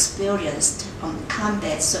actually experienced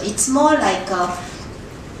combat. So it's more like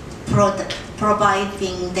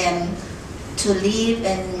providing them to live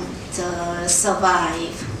and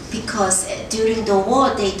survive, because during the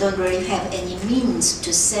war they don't really have any means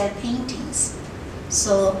to sell paintings.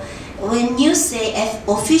 So when you say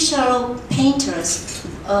official painters,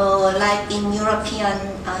 like in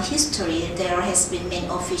European history, there has been many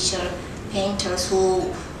official painters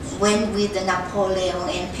who went with Napoleon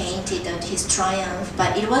and painted his triumph,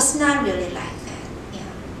 but it was not really like that. Yeah.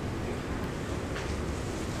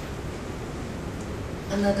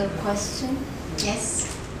 Another question? Yes.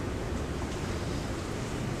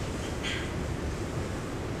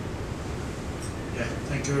 Yeah,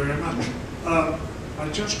 thank you very much. I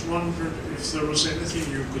just wondered if there was anything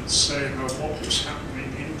you could say about what was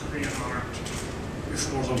happening in Korean art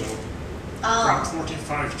before the war, from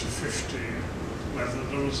 45 to 50, whether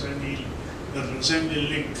there was any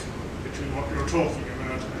link between what you're talking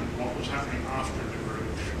about and what was happening after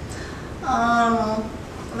liberation.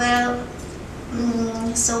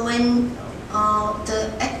 So when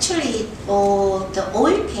the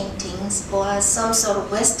oil paintings or some sort of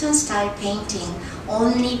Western style painting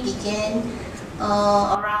only began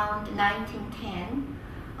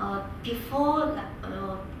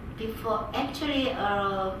before, actually,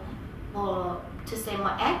 or to say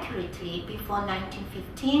more accurately, before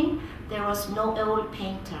 1915, there was no oil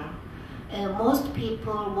painter. Most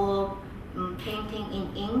people were painting in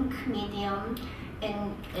ink medium,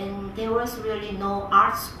 and there was really no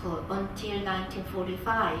art school until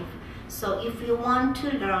 1945. So if you want to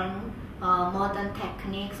learn modern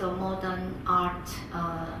techniques or modern art,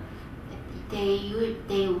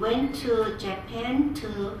 they went to Japan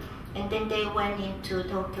and then they went into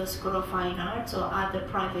Tokyo School of Fine Arts or other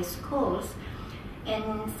private schools.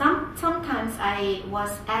 And sometimes I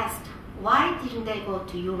was asked, why didn't they go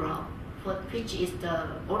to Europe, which is the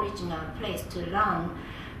original place to learn?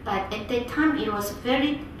 But at that time, it was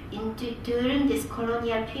during this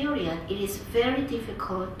colonial period, it is very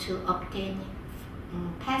difficult to obtain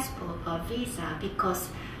passport or visa because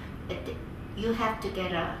you have to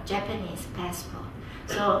get a Japanese passport.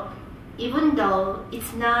 So even though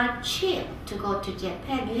it's not cheap to go to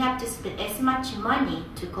Japan, you have to spend as much money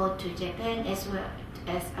to go to Japan as well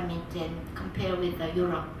as, then compare with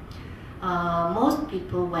Europe. Most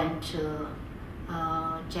people went to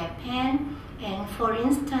Japan, and for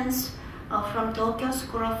instance, from Tokyo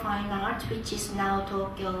School of Fine Arts, which is now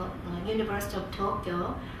Tokyo University of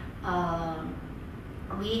Tokyo,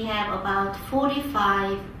 we have about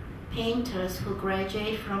 45 painters who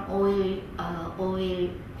graduate from oil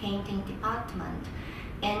painting department,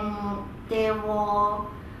 and there were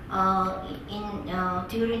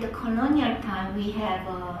during the colonial time we have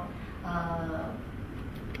a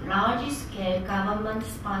large-scale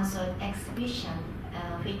government-sponsored exhibition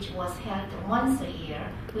which was held once a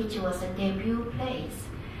year, which was a debut place.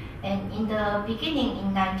 And in the beginning,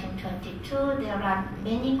 in 1922, there are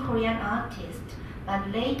many Korean artists, but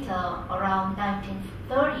later, around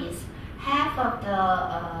 1930s, half of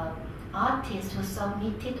the artists who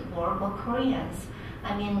submitted work were Koreans.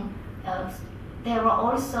 There were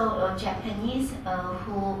also Japanese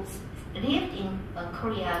who lived in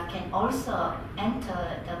Korea can also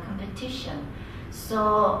enter the competition.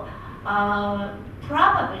 So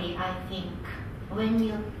probably, I think, when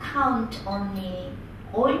you count only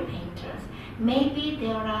oil painters, maybe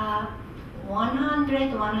there are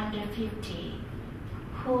 100, 150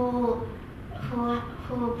 who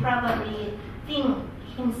probably think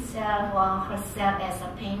himself or herself as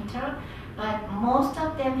a painter, but most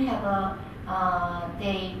of them have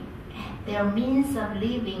their means of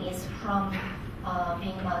living is from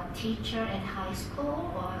being a teacher at high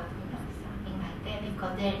school or something like that,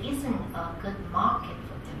 because there isn't a good market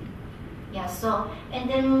for them. Yeah. So and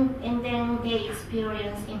then they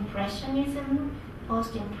experience Impressionism,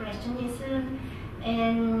 Post-Impressionism,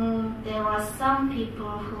 and there are some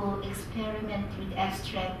people who experiment with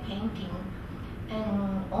abstract painting.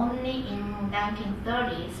 And only in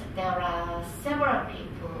 1930s there are several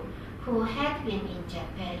people who had been in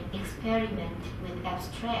Japan experiment with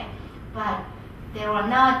abstract, but they were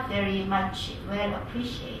not very much well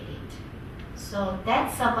appreciated. So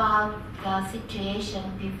that's about the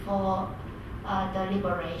situation before the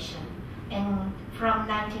liberation. And from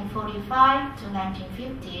 1945 to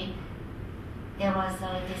 1950, there was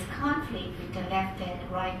this conflict with the left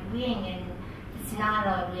and right wing, and it's not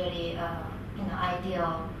a really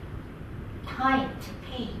ideal time to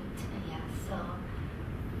paint.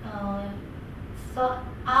 So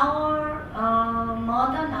our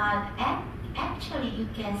modern art, actually you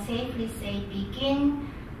can safely say, begin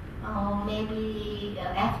maybe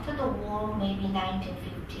after the war, maybe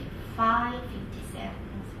 1955, 57.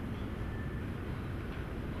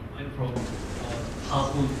 I'm from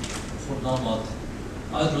Harbin for Namad.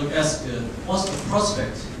 I would ask, what's the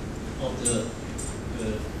prospect of the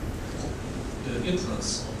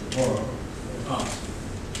influence of the war on art?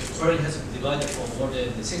 Korea has been divided for more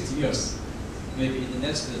than 60 years. Maybe in the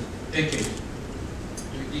next decade,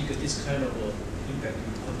 do you think this kind of impact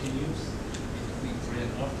will continue in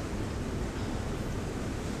Korean art?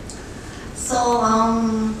 So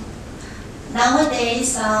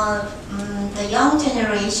nowadays, the young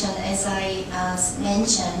generation, as I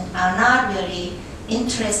mentioned, are not really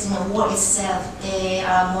interested in the war itself. They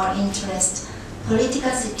are more interested in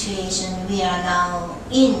political situation we are now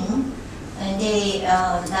in. And they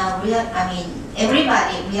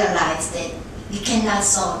everybody realized that we cannot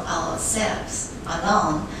solve ourselves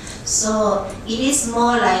alone. So it is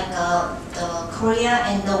more like the Korea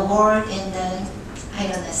and the world and the,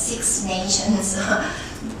 6 nations.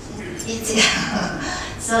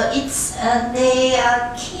 They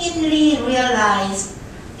are keenly realized,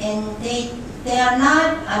 and they are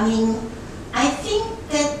not. I think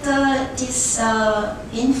that this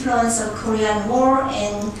influence of Korean War,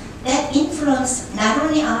 and that influenced not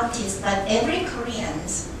only artists but every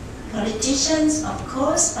Koreans, politicians, of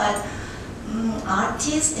course, but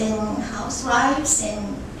artists and housewives,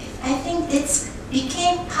 and I think this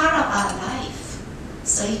became part of our life.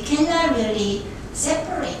 So you cannot really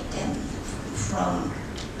separate them from,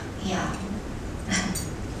 yeah.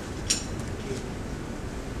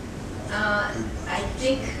 I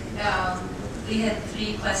think we had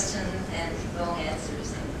 3 questions and long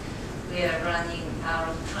answers, and we are running out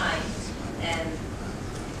of time. And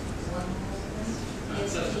one more?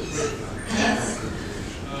 Yes, please. Yes.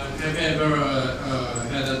 Have you ever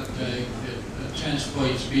had a chance for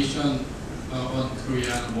exhibition on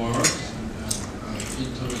Korean works,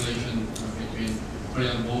 interrelation between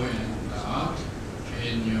Korean War and art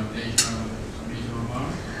in your national museum of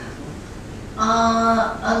art?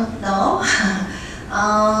 No.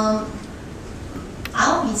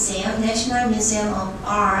 Our museum, National Museum of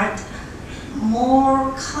Art,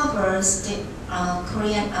 more covers the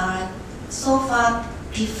Korean art so far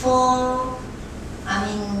before,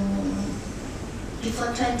 before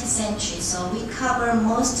 20th century. So we cover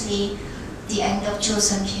mostly the end of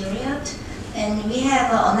Joseon period. And we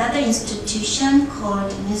have another institution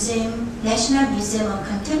called National Museum of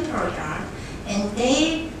Contemporary Art, and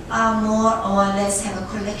they are more or less have a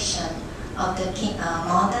collection of the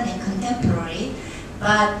modern and contemporary.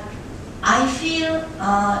 But I feel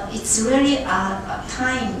it's really a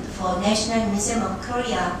time for National Museum of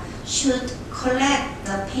Korea should collect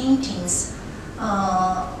the paintings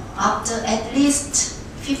after at least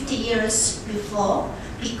 50 years before,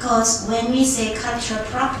 because when we say cultural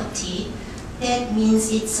property, that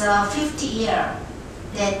means it's 50 years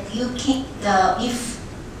that you can, if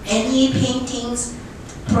any paintings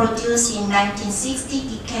produced in 1960,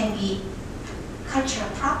 it can be cultural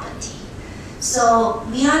property. So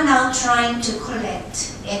we are now trying to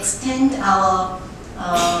extend our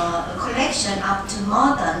collection up to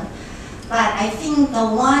modern. But I think the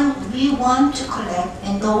one we want to collect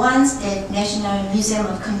and the ones that National Museum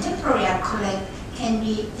of Contemporary Art collect can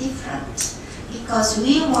be different, because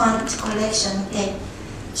we want collection that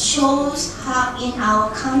shows how, in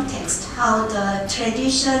our context, how the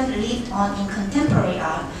tradition lived on in contemporary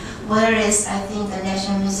art. Whereas I think the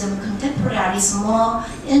National Museum of Contemporary Art is more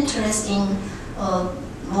interesting,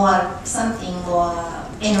 something more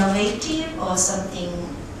innovative or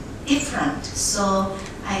something different. So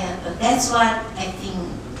that's what I think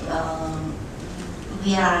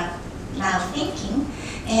we are now thinking.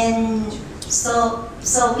 And so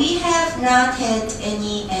we have not had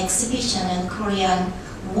any exhibition on Korean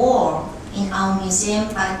War in our museum,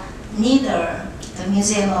 but neither the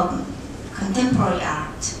Museum of Contemporary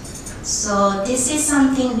Art. So this is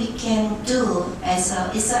something we can do as a,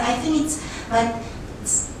 I think it's, but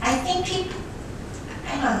I think people,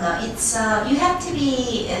 I don't know, it's, you have to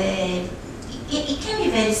be, it can be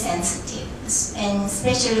very sensitive, and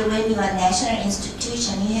especially when you are a national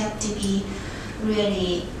institution, you have to be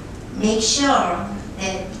really make sure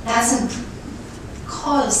that it doesn't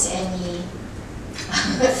cause any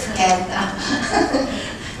scandal.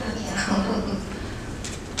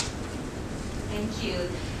 Thank you.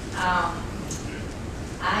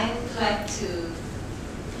 I would like to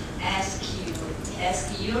ask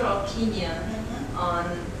your opinion on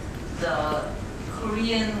the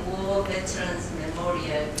Korean War Veterans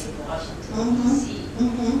Memorial in Washington, D.C.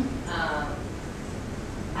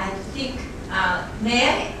 I think, may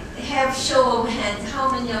I have show of hands,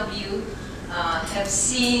 how many of you have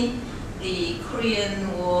seen the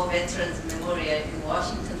Korean War Veterans Memorial in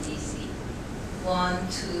Washington, D.C.? 1, 2,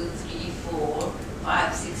 3, 4,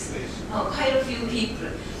 5, 6, quite a few people.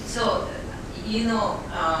 So, you know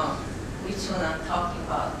which one I'm talking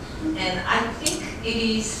about. And I think it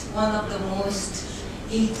is one of the most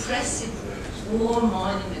impressive war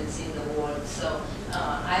monuments in the world. So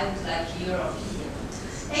I would like your opinion.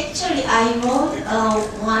 Actually, I wrote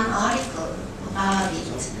one article about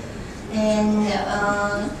it. And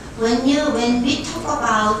when we talk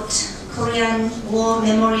about Korean War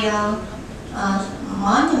Memorial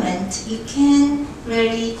monument, you can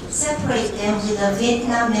really separate them with the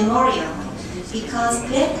Vietnam Memorial, because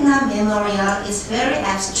Vietnam Memorial is very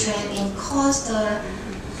abstract and caused a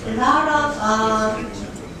lot of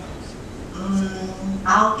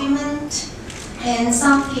argument, and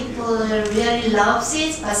some people really love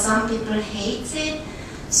it, but some people hate it.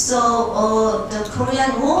 So the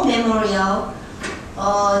Korean War Memorial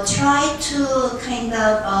tried to kind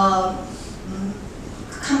of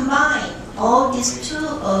combine all these two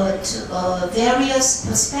various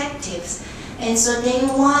perspectives, and so they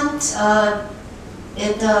want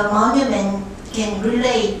that the monument can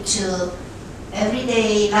relate to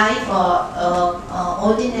everyday life or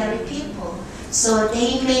ordinary people. So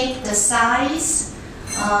they make the size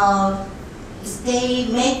they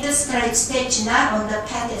make the statue not on the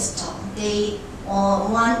pedestal. They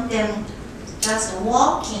want them just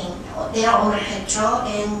walking. They are on a patrol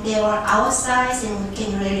and they are outside and we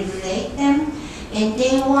can really relate them. And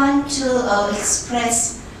they want to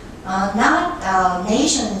express not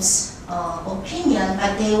nation's opinion,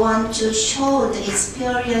 but they want to show the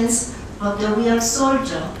experience of the real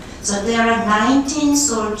soldier. So there are 19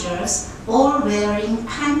 soldiers all wearing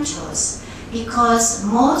ponchos because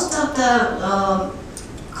most of the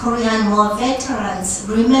Korean War veterans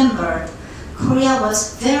remembered Korea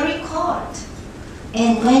was very cold.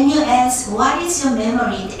 And when you ask, what is your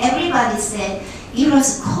memory? Everybody said, it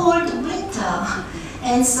was cold winter.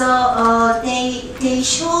 And so they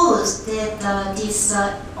shows that these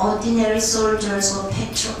ordinary soldiers were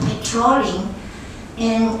patrolling.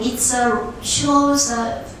 And it shows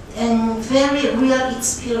a very real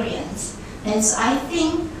experience. And so I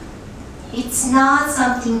think it's not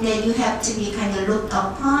something that you have to be kind of looked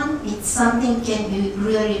upon. It's something can be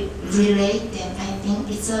really relate them. I think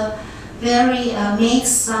it's a very makes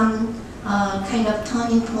some kind of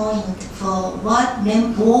turning point for what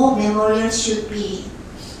war memorial should be.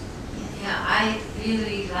 Yeah, I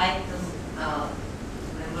really like the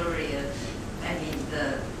memorial. I mean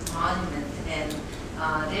the monument, and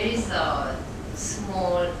there is a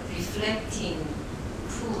small reflecting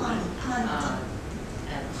pool,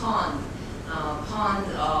 pond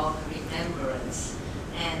of remembrance,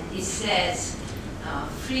 and it says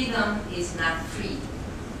freedom is not free,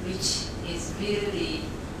 which is really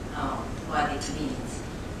what it means,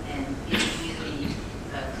 and it really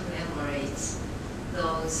commemorates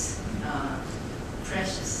those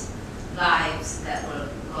precious lives that were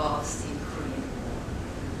lost in Korean War.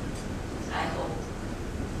 So I hope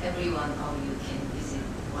every one of you can visit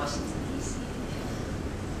Washington, D.C.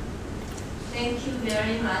 Thank you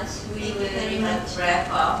very much. We will wrap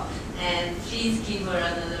up, and please give her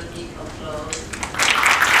another big applause.